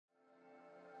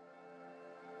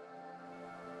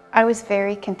I was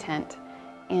very content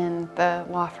in the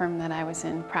law firm that I was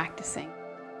in practicing.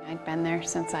 I'd been there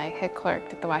since I had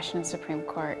clerked at the Washington Supreme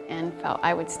Court and felt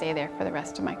I would stay there for the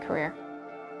rest of my career.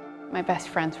 My best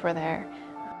friends were there.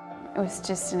 It was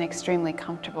just an extremely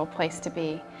comfortable place to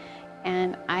be.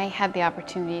 And I had the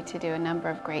opportunity to do a number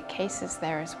of great cases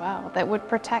there as well that would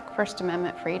protect First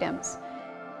Amendment freedoms.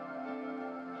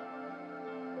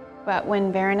 But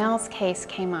when Barronelle's case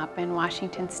came up in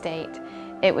Washington State,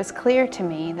 it was clear to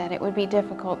me that it would be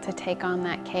difficult to take on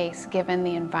that case given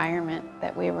the environment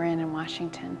that we were in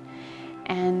Washington.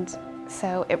 And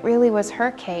so it really was her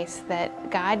case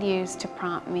that God used to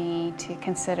prompt me to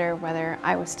consider whether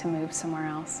I was to move somewhere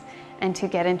else and to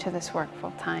get into this work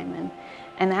full time.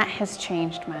 And that has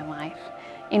changed my life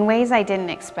in ways I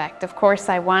didn't expect. Of course,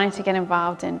 I wanted to get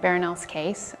involved in Barronelle's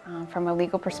case from a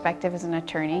legal perspective as an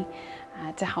attorney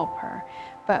to help her.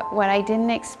 But what I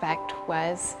didn't expect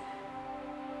was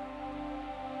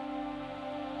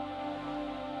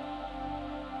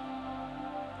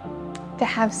to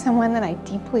have someone that I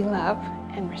deeply love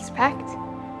and respect,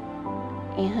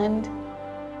 and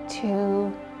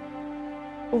to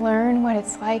learn what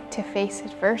it's like to face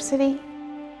adversity,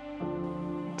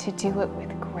 to do it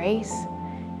with grace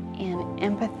and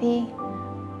empathy.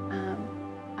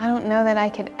 I don't know that I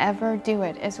could ever do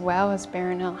it as well as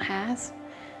Barronelle has,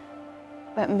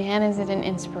 but man, is it an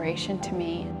inspiration to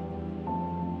me.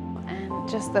 And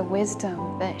just the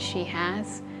wisdom that she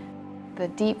has, the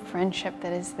deep friendship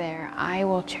that is there, I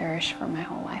will cherish for my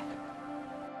whole life.